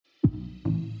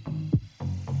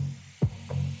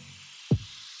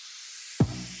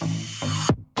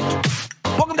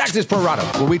Axios Pro Rata,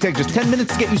 where we take just 10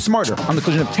 minutes to get you smarter on the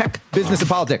collision of tech, business, and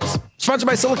politics. Sponsored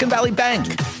by Silicon Valley Bank.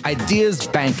 Ideas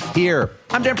bank here.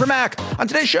 I'm Dan Primack. On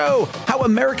today's show, how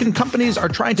American companies are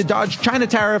trying to dodge China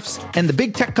tariffs and the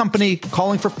big tech company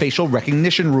calling for facial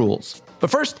recognition rules. But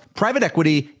first, private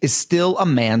equity is still a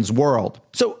man's world.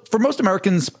 So for most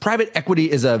Americans, private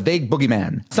equity is a vague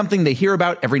boogeyman, something they hear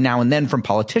about every now and then from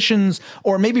politicians,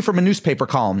 or maybe from a newspaper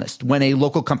columnist when a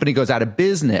local company goes out of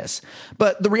business.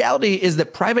 But the reality is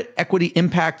that private equity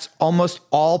impacts almost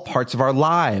all parts of our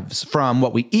lives, from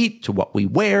what we eat to what we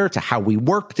wear to how we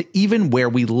work to even where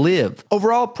we live.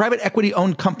 Overall, private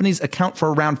equity-owned companies account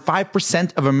for around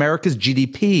 5% of America's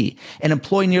GDP and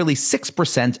employ nearly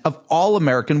 6% of all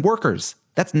American workers.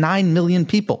 That's 9 million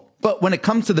people. But when it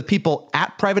comes to the people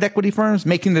at private equity firms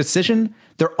making the decision,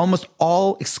 they're almost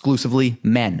all exclusively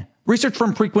men. Research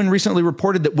from Preqin recently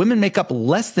reported that women make up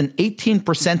less than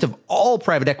 18% of all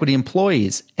private equity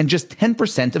employees and just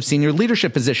 10% of senior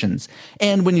leadership positions.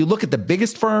 And when you look at the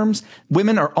biggest firms,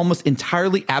 women are almost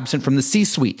entirely absent from the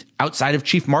C-suite, outside of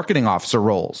chief marketing officer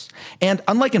roles. And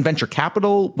unlike in venture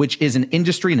capital, which is an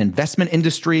industry, an investment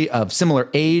industry of similar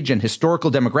age and historical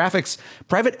demographics,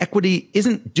 private equity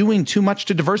isn't doing too much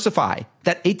to diversify.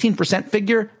 That 18%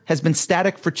 figure has been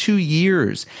static for 2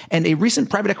 years. And a recent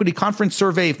private equity conference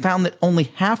survey found that only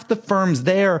half the firms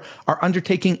there are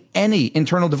undertaking any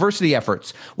internal diversity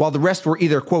efforts, while the rest were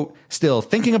either, quote, still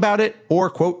thinking about it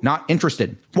or, quote, not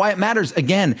interested. Why it matters,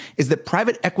 again, is that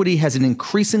private equity has an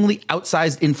increasingly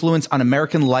outsized influence on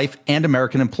American life and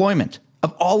American employment.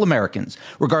 Of all Americans,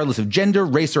 regardless of gender,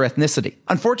 race, or ethnicity.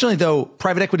 Unfortunately, though,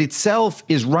 private equity itself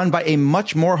is run by a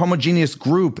much more homogeneous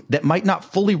group that might not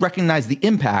fully recognize the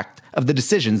impact of the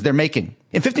decisions they're making.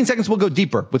 In 15 seconds, we'll go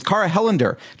deeper with Kara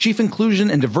Hellender, Chief Inclusion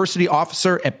and Diversity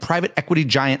Officer at private equity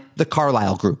giant The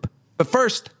Carlyle Group. But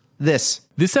first, this.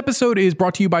 This episode is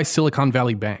brought to you by Silicon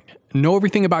Valley Bank. Know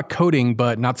everything about coding,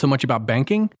 but not so much about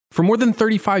banking? For more than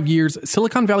 35 years,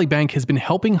 Silicon Valley Bank has been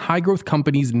helping high-growth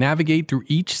companies navigate through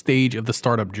each stage of the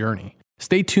startup journey.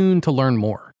 Stay tuned to learn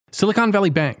more. Silicon Valley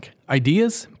Bank.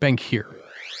 Ideas bank here.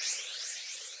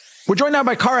 We're joined now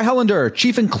by Kara Hellender,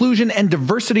 Chief Inclusion and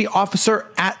Diversity Officer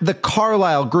at The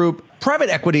Carlyle Group. Private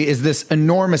equity is this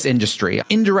enormous industry,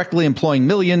 indirectly employing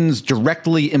millions,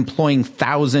 directly employing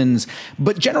thousands,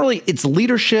 but generally its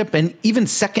leadership and even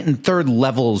second and third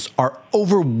levels are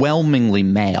overwhelmingly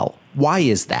male. Why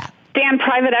is that? Dan,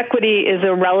 private equity is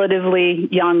a relatively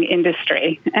young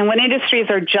industry. And when industries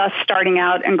are just starting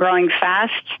out and growing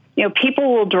fast,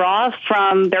 people will draw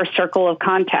from their circle of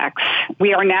contacts.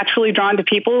 We are naturally drawn to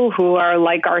people who are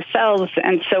like ourselves.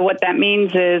 And so what that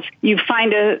means is you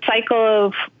find a cycle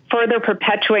of further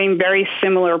perpetuating very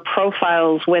similar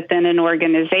profiles within an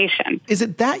organization. Is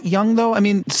it that young, though? I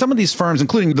mean, some of these firms,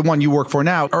 including the one you work for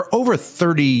now, are over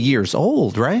 30 years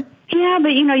old, right? Yeah,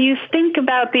 but you think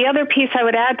about the other piece I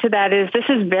would add to that is this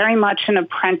is very much an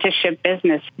apprenticeship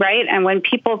business, right? And when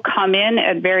people come in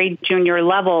at very junior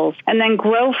levels and then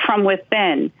grow from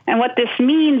within. And what this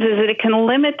means is that it can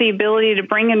limit the ability to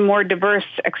bring in more diverse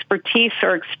expertise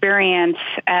or experience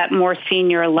at more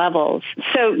senior levels.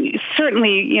 So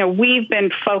certainly, we've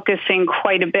been focusing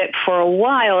quite a bit for a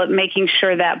while at making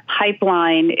sure that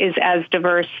pipeline is as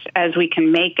diverse as we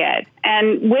can make it.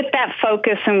 And with that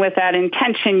focus and with that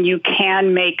intention, you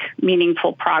can make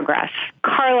meaningful progress.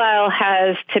 Carlyle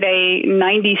has today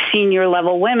 90 senior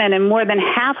level women, and more than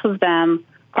half of them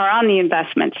are on the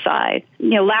investment side.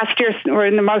 Last year, or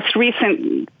in the most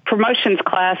recent promotions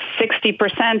class,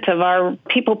 60% of our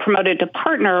people promoted to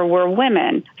partner were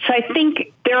women. So I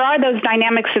think there are those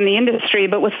dynamics in the industry,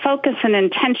 but with focus and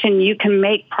intention, you can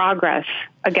make progress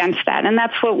against that. And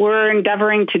that's what we're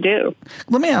endeavoring to do.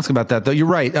 Let me ask about that, though. You're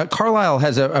right. Carlyle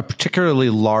has a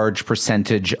particularly large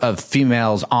percentage of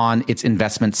females on its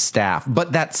investment staff.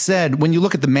 But that said, when you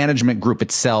look at the management group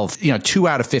itself, 2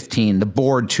 out of 15, the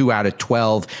board 2 out of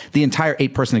 12, the entire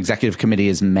 8-person executive committee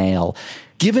is male.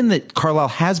 Given that Carlyle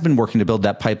has been working to build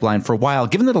that pipeline for a while,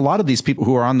 given that a lot of these people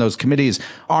who are on those committees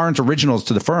aren't originals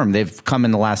to the firm, they've come in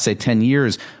the last, say, 10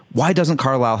 years, why doesn't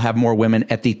Carlyle have more women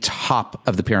at the top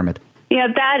of the pyramid? Yeah,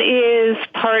 that is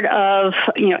part of,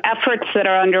 efforts that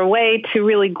are underway to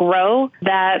really grow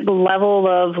that level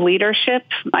of leadership.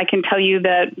 I can tell you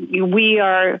that we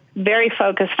are very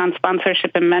focused on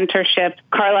sponsorship and mentorship.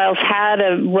 Carlyle's had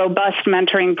a robust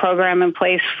mentoring program in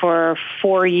place for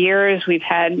 4 years. We've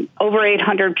had over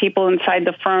 800 people inside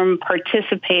the firm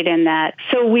participate in that.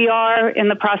 So we are in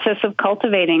the process of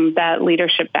cultivating that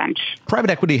leadership bench. Private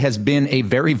equity has been a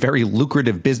very, very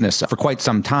lucrative business for quite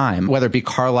some time, whether it be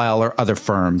Carlyle or other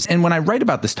firms. And when I write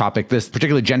about this topic, this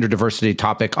particularly gender diversity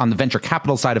topic on the venture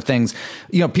capital side of things,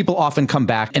 people often come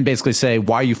back and basically say,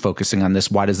 why are you focusing on this?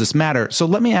 Why does this matter? So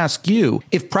let me ask you,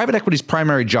 if private equity's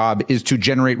primary job is to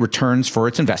generate returns for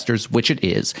its investors, which it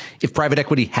is, if private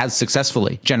equity has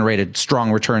successfully generated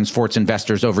strong returns for its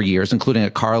investors over years, including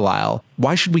at Carlyle,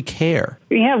 why should we care?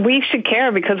 Yeah, we should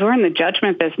care because we're in the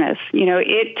judgment business.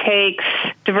 It takes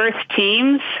diverse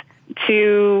teams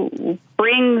to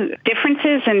bring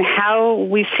differences in how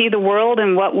we see the world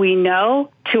and what we know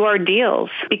to our deals.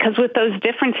 Because with those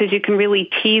differences, you can really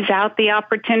tease out the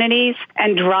opportunities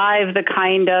and drive the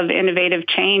kind of innovative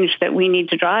change that we need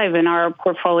to drive in our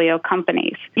portfolio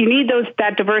companies. You need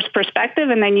that diverse perspective,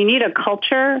 and then you need a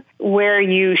culture where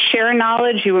you share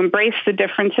knowledge, you embrace the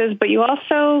differences, but you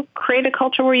also create a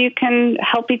culture where you can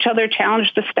help each other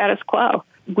challenge the status quo.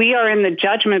 We are in the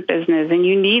judgment business, and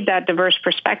you need that diverse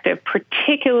perspective,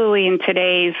 particularly in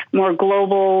today's more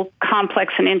global,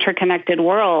 complex, and interconnected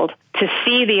world, to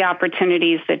see the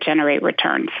opportunities that generate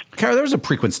returns. Kara, there was a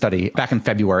Preqin study back in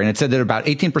February, and it said that about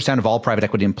 18% of all private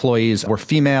equity employees were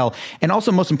female. And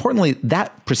also, most importantly,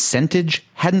 that percentage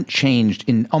hadn't changed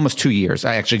in almost 2 years,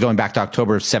 actually going back to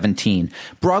October of 17.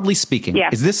 Broadly speaking,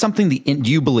 Is this something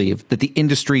do you believe that the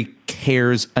industry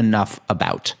cares enough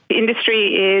about? The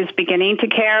industry is beginning to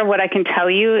care. What I can tell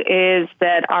you is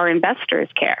that our investors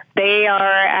care. They are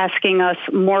asking us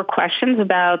more questions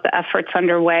about the efforts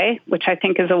underway, which I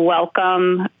think is a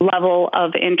welcome level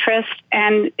of interest.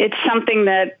 And it's something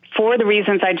that, for the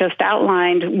reasons I just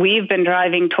outlined, we've been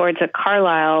driving towards at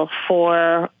Carlyle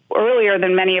for earlier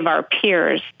than many of our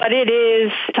peers. But it is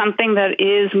something that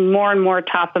is more and more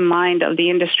top of mind of the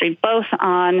industry, both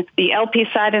on the LP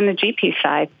side and the GP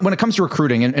side. When it comes to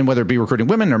recruiting, and whether it be recruiting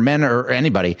women or men or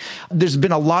anybody, there's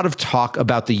been a lot of talk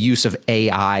about the use of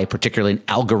AI, particularly in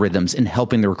algorithms, in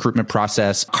helping the recruitment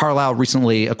process. Carlyle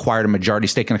recently acquired a majority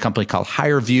stake in a company called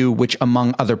HireVue, which,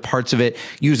 among other parts of it,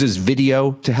 uses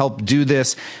video to help do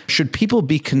this. Should people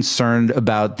be concerned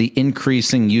about the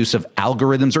increasing use of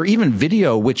algorithms or even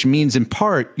video, which means in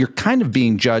part you're kind of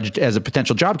being judged as a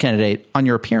potential job candidate on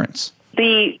your appearance?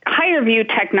 The HireVue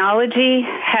technology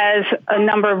has a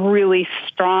number of really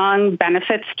strong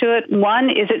benefits to it.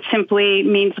 One is it simply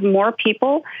means more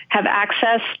people have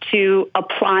access to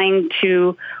applying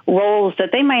to roles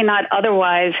that they may not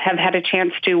otherwise have had a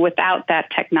chance to without that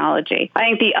technology. I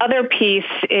think the other piece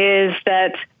is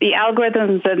that the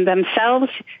algorithms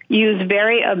themselves use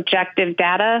very objective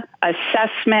data,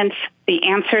 assessments, the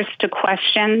answers to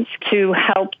questions to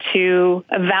help to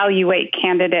evaluate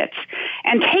candidates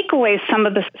and take away some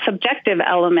of the subjective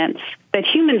elements that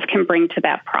humans can bring to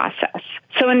that process.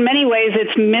 So in many ways,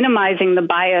 it's minimizing the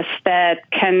bias that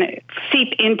can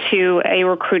seep into a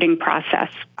recruiting process.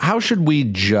 How should we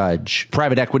judge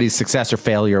private equity's success or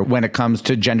failure when it comes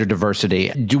to gender diversity?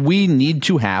 Do we need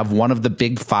to have one of the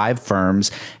big 5 firms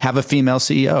have a female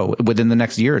CEO within the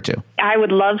next year or two? I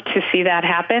would love to see that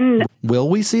happen. Will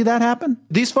we see that happen?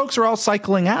 These folks are all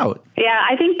cycling out. Yeah,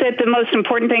 I think that the most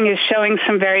important thing is showing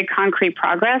some very concrete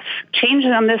progress. Change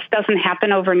on this doesn't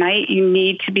happen overnight. You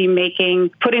need to be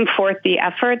putting forth the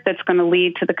effort that's going to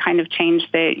lead to the kind of change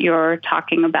that you're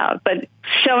talking about. But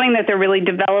showing that they're really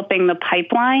developing the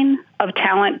pipeline of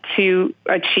talent to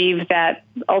achieve that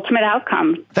ultimate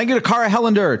outcome. Thank you to Kara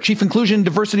Hellender, Chief Inclusion and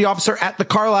Diversity Officer at the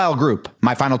Carlyle Group.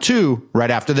 My final 2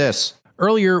 right after this.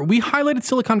 Earlier, we highlighted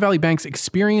Silicon Valley Bank's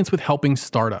experience with helping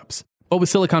startups. But with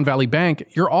Silicon Valley Bank,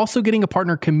 you're also getting a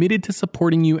partner committed to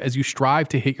supporting you as you strive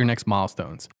to hit your next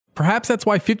milestones. Perhaps that's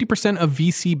why 50% of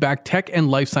VC-backed tech and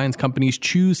life science companies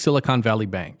choose Silicon Valley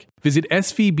Bank. Visit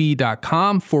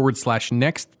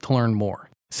svb.com/next to learn more.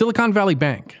 Silicon Valley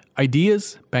Bank.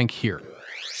 Ideas bank here.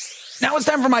 Now it's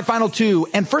time for my final 2.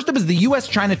 And first up is the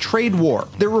U.S.-China trade war.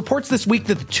 There are reports this week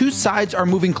that the two sides are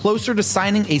moving closer to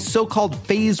signing a so-called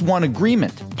Phase 1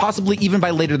 agreement, possibly even by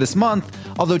later this month,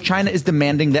 although China is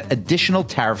demanding that additional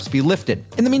tariffs be lifted.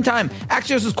 In the meantime,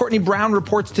 Axios' Courtney Brown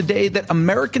reports today that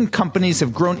American companies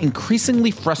have grown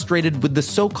increasingly frustrated with the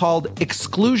so-called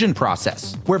exclusion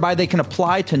process, whereby they can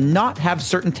apply to not have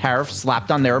certain tariffs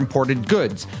slapped on their imported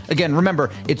goods. Again,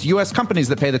 remember, it's U.S. companies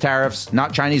that pay the tariffs,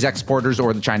 not Chinese exporters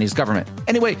or the Chinese government.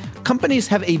 Anyway, companies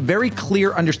have a very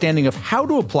clear understanding of how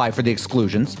to apply for the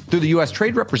exclusions through the U.S.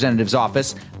 Trade Representative's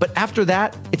office, but after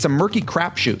that, it's a murky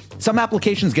crapshoot. Some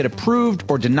applications get approved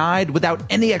or denied without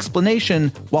any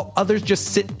explanation, while others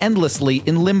just sit endlessly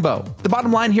in limbo. The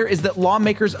bottom line here is that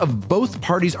lawmakers of both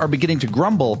parties are beginning to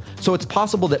grumble, so it's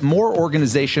possible that more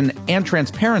organization and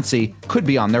transparency could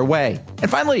be on their way. And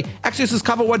finally, Axios'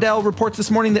 Kava Waddell reports this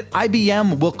morning that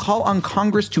IBM will call on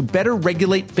Congress to better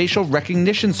regulate facial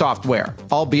recognition software. software,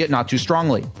 albeit not too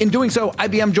strongly. In doing so,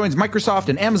 IBM joins Microsoft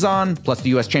and Amazon, plus the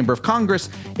U.S. Chamber of Congress,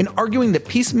 in arguing that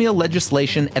piecemeal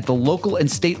legislation at the local and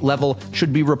state level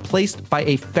should be replaced by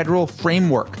a federal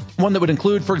framework. One that would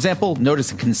include, for example,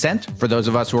 notice and consent for those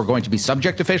of us who are going to be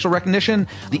subject to facial recognition,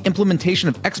 the implementation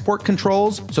of export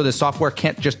controls so this software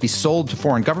can't just be sold to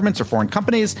foreign governments or foreign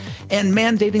companies, and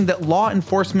mandating that law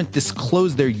enforcement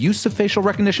disclose their use of facial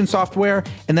recognition software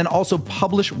and then also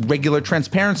publish regular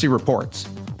transparency reports.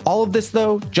 All of this,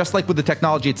 though, just like with the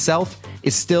technology itself,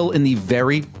 is still in the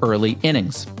very early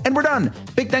innings. And we're done.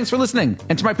 Big thanks for listening.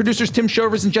 And to my producers, Tim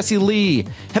Shovers and Jesse Lee,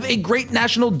 have a great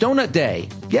National Donut Day.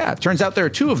 Yeah, it turns out there are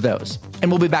 2 of those.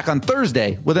 And we'll be back on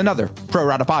Thursday with another Pro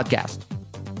Rata podcast.